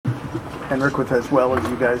Henrik, with as well as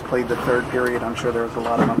you guys played the third period, I'm sure there's a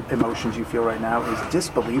lot of emotions you feel right now. Is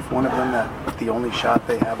disbelief one of them, that the only shot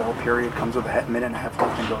they have all period comes with a minute and a half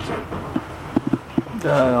left and goes in?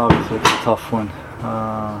 Yeah, obviously it's a tough one.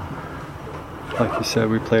 Like you said,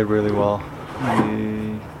 we played really well.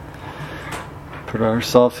 We put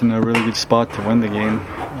ourselves in a really good spot to win the game.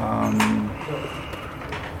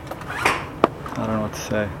 I don't know what to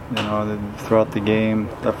say. Throughout the game,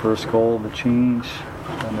 that first goal, the change,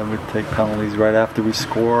 and then we take penalties right after we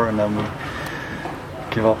score, and then we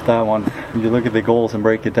give up that one. If you look at the goals and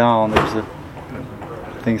break it down, there's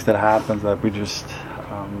things that happen that we just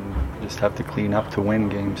have to clean up to win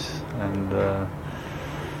games, and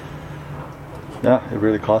it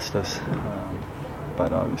really cost us.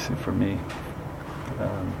 But obviously for me,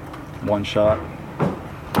 one shot,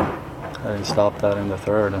 I didn't stop that in the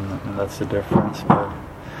third, and that's the difference. But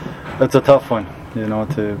it's a tough one,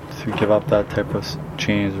 to give up that type of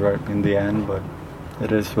change right in the end. But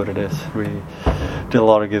it is what it is. We did a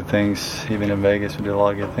lot of good things, even in Vegas. We did a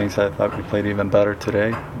lot of good things. I thought we played even better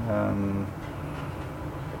today.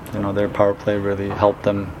 Their power play really helped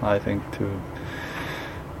them, I think, to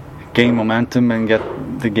gain momentum and get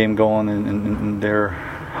the game going in their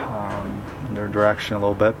direction a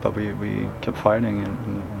little bit. But we kept fighting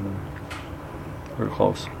and we were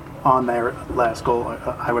close. On their last goal,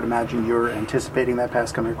 I would imagine you're anticipating that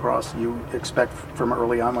pass coming across. You expect from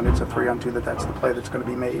early on, when it's a 3-on-2, that's the play that's going to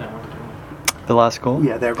be made. The last goal?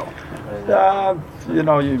 Yeah, their goal. I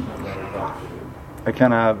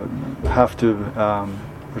kind of have to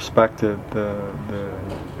respect the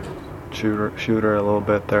shooter a little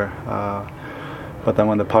bit there. But then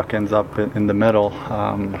when the puck ends up in the middle,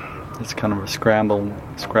 it's kind of a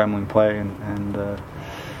scrambling play, and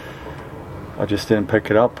I just didn't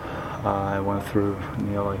pick it up. I went through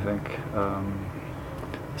Neil, I think.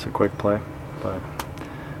 It's a quick play, but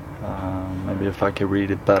maybe if I could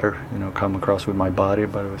read it better, come across with my body.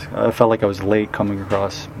 But I felt like I was late coming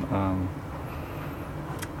across.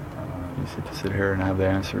 Easy to sit here and have the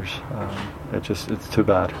answers. It's too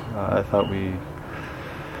bad. I thought we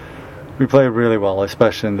played really well,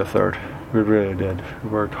 especially in the third. We really did. We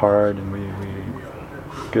worked hard, and we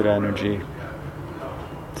good energy.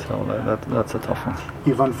 So that's a tough one.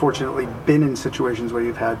 You've unfortunately been in situations where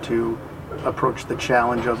you've had to approach the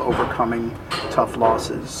challenge of overcoming tough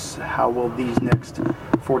losses. How will these next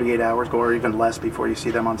 48 hours go, or even less, before you see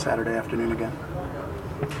them on Saturday afternoon again?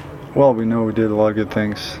 Well, we know we did a lot of good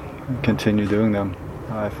things and continue doing them.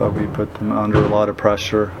 I thought we put them under a lot of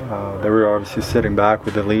pressure. They were obviously sitting back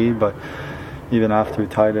with the lead, but even after we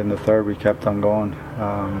tied it in the third, we kept on going.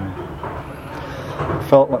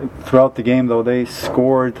 Felt like throughout the game, though, they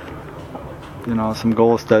scored, some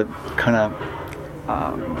goals that kind of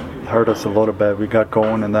hurt us a little bit. We got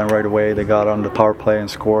going, and then right away they got on the power play and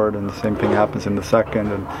scored, and the same thing happens in the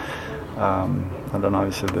second, and then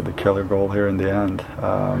obviously the killer goal here in the end.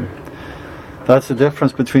 That's the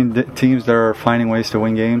difference between teams that are finding ways to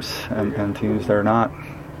win games and teams that are not.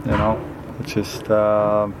 It's just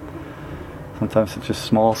sometimes it's just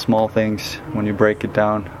small things when you break it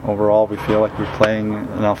down. Overall, we feel like we're playing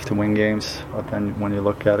enough to win games, but then when you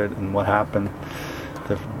look at it and what happened,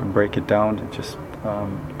 to break it down, it's just a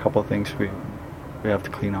couple of things we have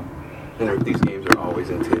to clean up. Henrik, these games are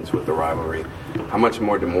always intense with the rivalry. How much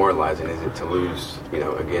more demoralizing is it to lose,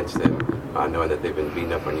 against them, knowing that they've been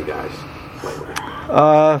beating up on you guys lately?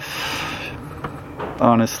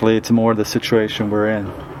 Honestly, it's more the situation we're in,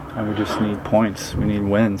 and we just need points. We need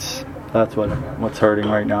wins. That's what's hurting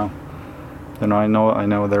right now. I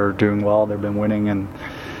know they're doing well. They've been winning, and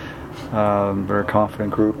they're a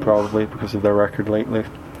confident group probably because of their record lately.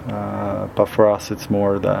 But for us, it's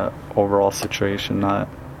more the overall situation, not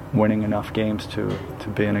winning enough games to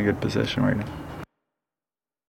be in a good position right now.